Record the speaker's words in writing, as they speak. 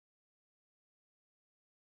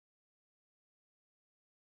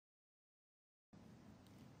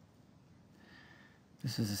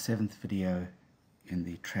This is the 7th video in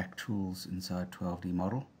the track tools inside 12D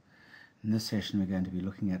model. In this session we're going to be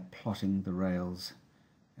looking at plotting the rails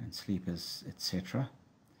and sleepers, etc.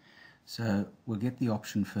 So we'll get the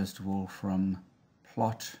option first of all from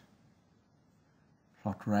plot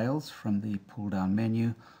rails from the pull down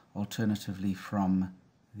menu, alternatively from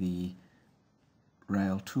the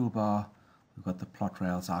rail toolbar. We've got the plot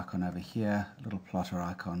rails icon over here, a little plotter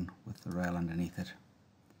icon with the rail underneath it.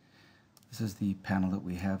 This is the panel that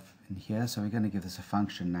we have in here, so we're going to give this a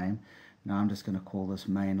function name. Now I'm just going to call this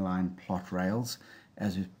mainline plot rails.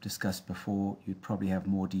 As we've discussed before, you'd probably have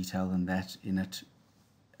more detail than that in it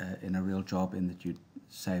in a real job, in that you'd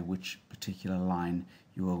say which particular line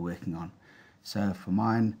you are working on. So for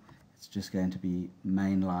mine, it's just going to be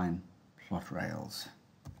mainline plot rails.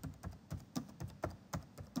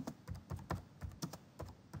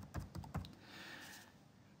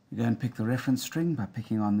 You go and pick the reference string by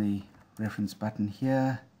picking on the reference button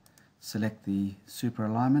here, select the super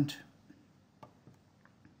alignment.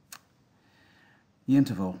 The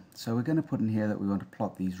interval, so we're going to put in here that we want to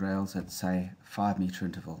plot these rails at, say, 5-meter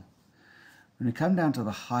interval. When we come down to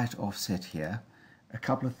the height offset here, a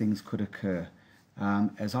couple of things could occur.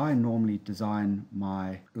 As I normally design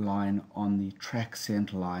my line on the track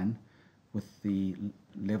center line with the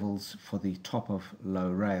levels for the top of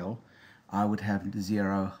low rail, I would have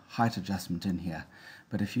 0 height adjustment in here.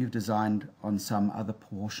 But if you've designed on some other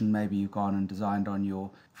portion, maybe you've gone and designed on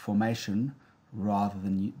your formation rather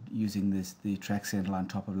than using the track center line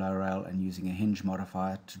top of low rail and using a hinge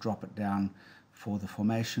modifier to drop it down for the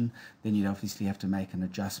formation, then you'd obviously have to make an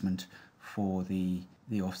adjustment for the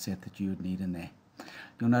offset that you would need in there.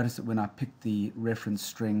 You'll notice that when I pick the reference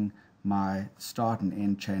string, my start and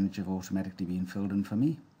end change have automatically been filled in for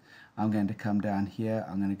me. I'm going to come down here,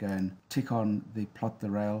 I'm going to go and tick on the plot the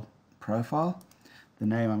rail profile. The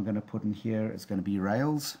name I'm going to put in here is going to be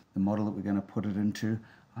rails. The model that we're going to put it into,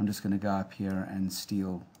 I'm just going to go up here and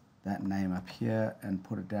steal that name up here and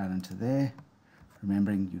put it down into there.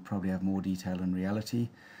 Remembering you probably have more detail in reality.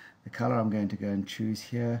 The color I'm going to go and choose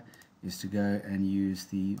here is to go and use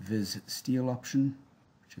the Viz Steel option,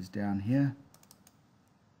 which is down here.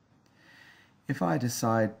 If I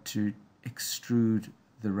decide to extrude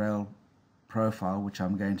the rail profile, which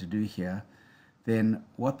I'm going to do here, then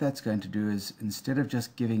what that's going to do is, instead of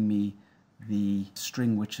just giving me the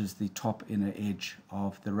string which is the top inner edge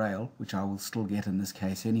of the rail, which I will still get in this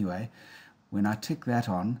case anyway, when I tick that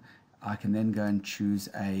on, I can then go and choose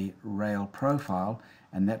a rail profile,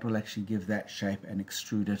 and that will actually give that shape and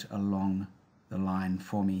extrude it along the line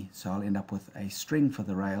for me. So I'll end up with a string for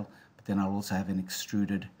the rail, but then I'll also have an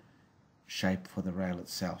extruded shape for the rail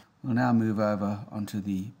itself. We'll now move over onto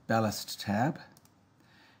the ballast tab,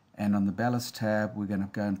 and on the ballast tab we're going to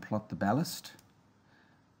go and plot the ballast.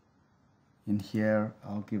 In here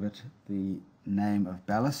I'll give it the name of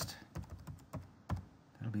ballast.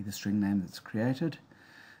 That'll be the string name that's created.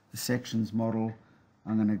 The sections model,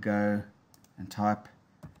 I'm going to go and type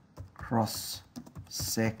cross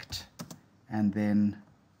sect and then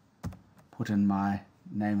put in my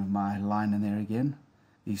name of my line in there again.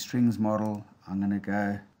 The strings model, I'm going to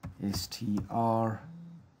go str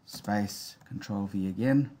space control V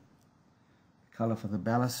again. Color for the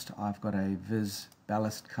ballast, I've got a Viz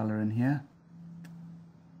ballast color in here.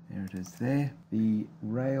 There it is there. The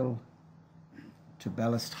rail to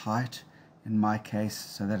ballast height, in my case,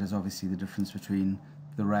 so that is obviously the difference between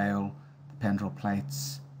the rail, the pandrel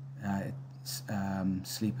plates,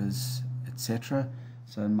 sleepers, etc.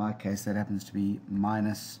 So in my case that happens to be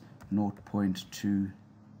minus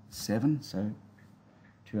 0.27, so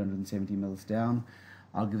 270 mils down.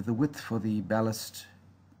 I'll give the width for the ballast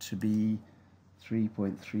to be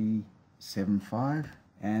 3.375,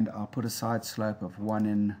 and I'll put a side slope of 1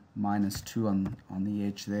 in minus 2 on the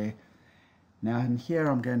edge there. Now in here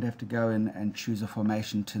I'm going to have to go in and choose a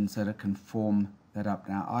formation tin so that it can form that up.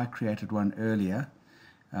 Now I created one earlier.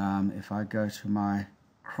 If I go to my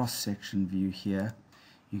cross-section view here,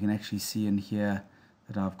 you can actually see in here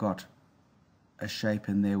that I've got a shape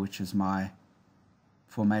in there which is my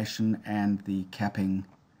formation, and the capping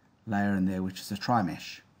layer in there which is a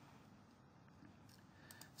tri-mesh.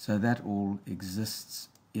 So that all exists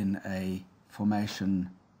in a formation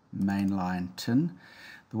mainline tin.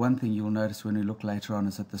 The one thing you'll notice when we look later on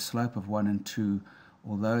is that the slope of 1 and 2,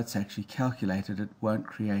 although it's actually calculated, it won't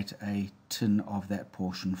create a tin of that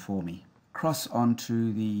portion for me. Cross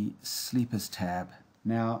onto the sleepers tab.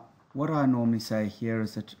 Now what I normally say here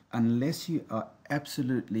is that unless you are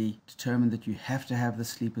absolutely determined that you have to have the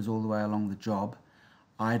sleepers all the way along the job,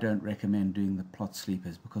 I don't recommend doing the plot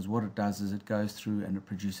sleepers, because what it does is it goes through and it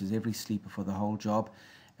produces every sleeper for the whole job,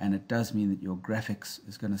 and it does mean that your graphics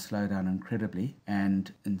is going to slow down incredibly,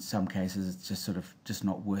 and in some cases it's just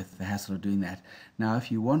not worth the hassle of doing that. Now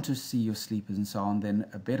if you want to see your sleepers and so on, then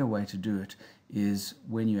a better way to do it is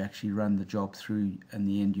when you actually run the job through. In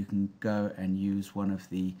the end, you can go and use one of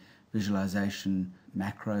the visualization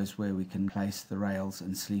macros where we can place the rails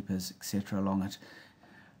and sleepers, etc. along it.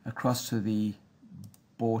 Across to the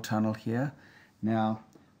bore tunnel here. Now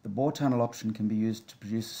the bore tunnel option can be used to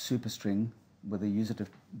produce a superstring with a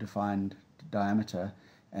user-defined diameter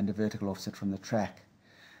and a vertical offset from the track.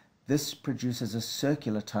 This produces a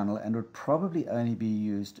circular tunnel and would probably only be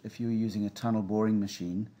used if you were using a tunnel boring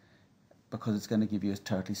machine, because it's going to give you a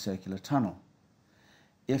totally circular tunnel.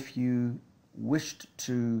 If you wished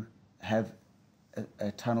to have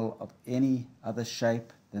a tunnel of any other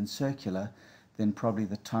shape than circular, then probably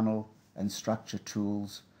the tunnel and structure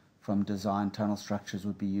tools from Design Tunnel Structures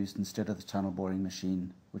would be used instead of the tunnel boring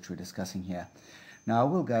machine, which we're discussing here. Now I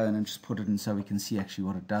will go in and just put it in so we can see actually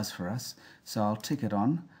what it does for us. So I'll tick it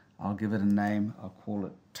on, I'll give it a name, I'll call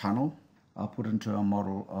it tunnel. I'll put it into a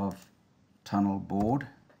model of tunnel board.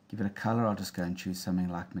 Give it a color, I'll just go and choose something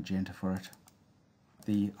like magenta for it.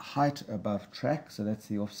 The height above track, so that's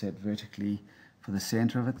the offset vertically for the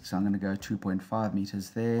center of it, so I'm going to go 2.5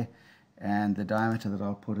 meters there, and the diameter that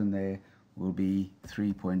I'll put in there will be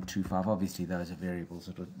 3.25. Obviously those are variables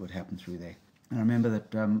that would happen through there. And remember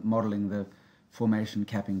that modeling the formation,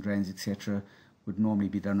 capping, drains, etc. would normally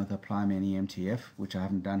be done with a Plymeni MTF, which I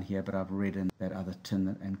haven't done here, but I've read in that other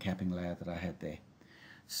tin and capping layer that I had there.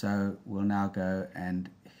 So we'll now go and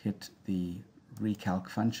hit the recalc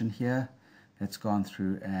function here. That's gone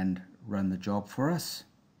through and run the job for us.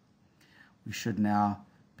 We should now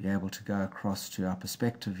be able to go across to our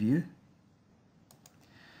perspective view.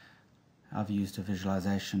 I've used a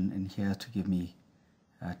visualization in here to give me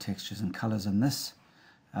textures and colors in this.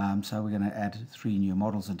 So we're going to add 3 new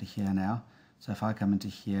models into here now. So if I come into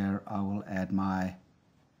here, I will add my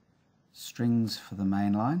strings for the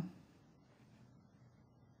main line.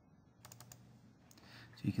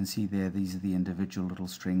 So you can see there, these are the individual little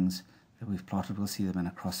strings that we've plotted. We'll see them in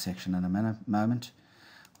a cross section in a moment.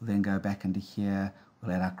 We'll then go back into here.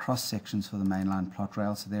 We'll add our cross sections for the mainline plot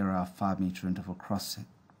rail. So there are our 5-meter interval cross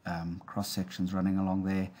sections running along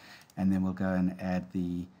there, and then we'll go and add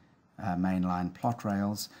the mainline plot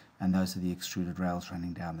rails, and those are the extruded rails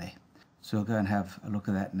running down there. So we'll go and have a look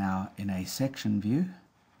at that now in a section view.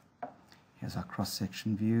 Here's our cross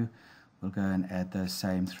section view. We'll go and add those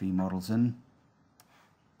same 3 models in.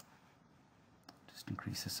 Just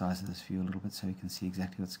increase the size of this view a little bit so you can see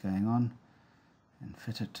exactly what's going on and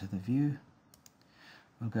fit it to the view.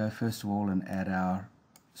 We'll go first of all and add our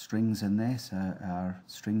strings in there, so our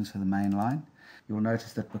strings for the main line. You'll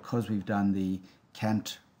notice that because we've done the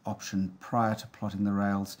Cant option prior to plotting the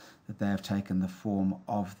rails, that they have taken the form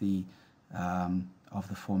of the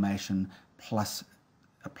formation plus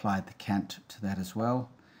applied the Cant to that as well.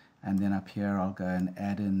 And then up here I'll go and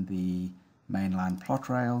add in the mainline plot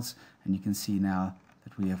rails, and you can see now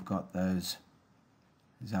that we have got those.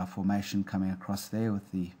 There's our formation coming across there with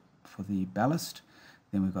for the ballast.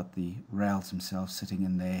 Then we've got the rails themselves sitting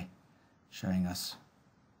in there showing us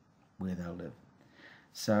where they'll live.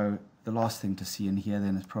 So the last thing to see in here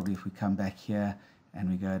then is probably if we come back here and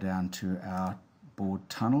we go down to our board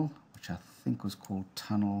tunnel, which I think was called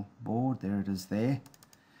tunnel board. There it is there.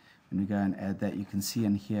 When we go and add that, you can see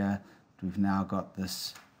in here that we've now got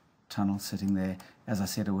this tunnel sitting there. As I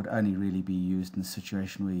said, it would only really be used in a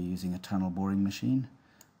situation where you're using a tunnel boring machine,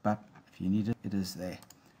 but if you need it, it is there.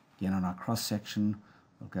 Again, on our cross section,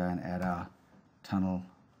 we'll go and add our tunnel,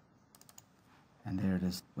 and there it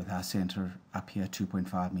is with our center up here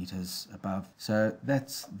 2.5 meters above. So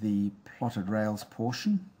that's the plotted rails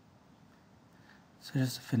portion. So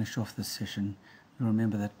just to finish off this session, you'll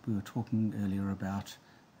remember that we were talking earlier about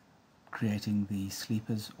creating the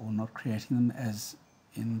sleepers or not creating them, as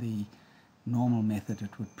in the normal method it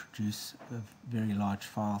would produce a very large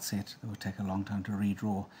file set that would take a long time to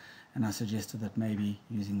redraw, and I suggested that maybe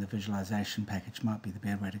using the visualization package might be the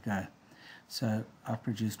better way to go. So I've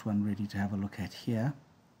produced one ready to have a look at here,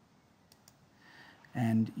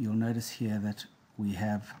 and you'll notice here that we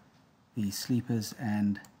have the sleepers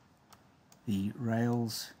and the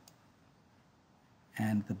rails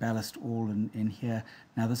and the ballast all in here.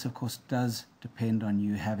 Now this of course does depend on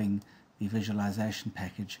you having the visualization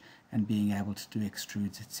package and being able to do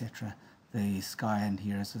extrudes, etc. The sky end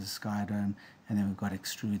here is a sky dome, and then we've got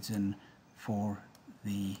extrudes in for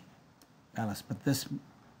the ballast, but this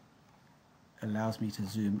allows me to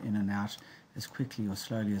zoom in and out as quickly or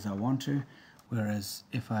slowly as I want to, whereas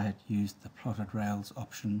if I had used the plotted rails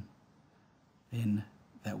option, then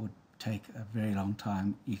that would take a very long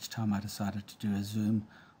time each time I decided to do a zoom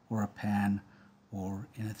or a pan, or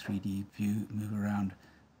in a 3D view move around,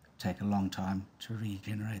 take a long time to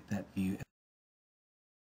regenerate that view.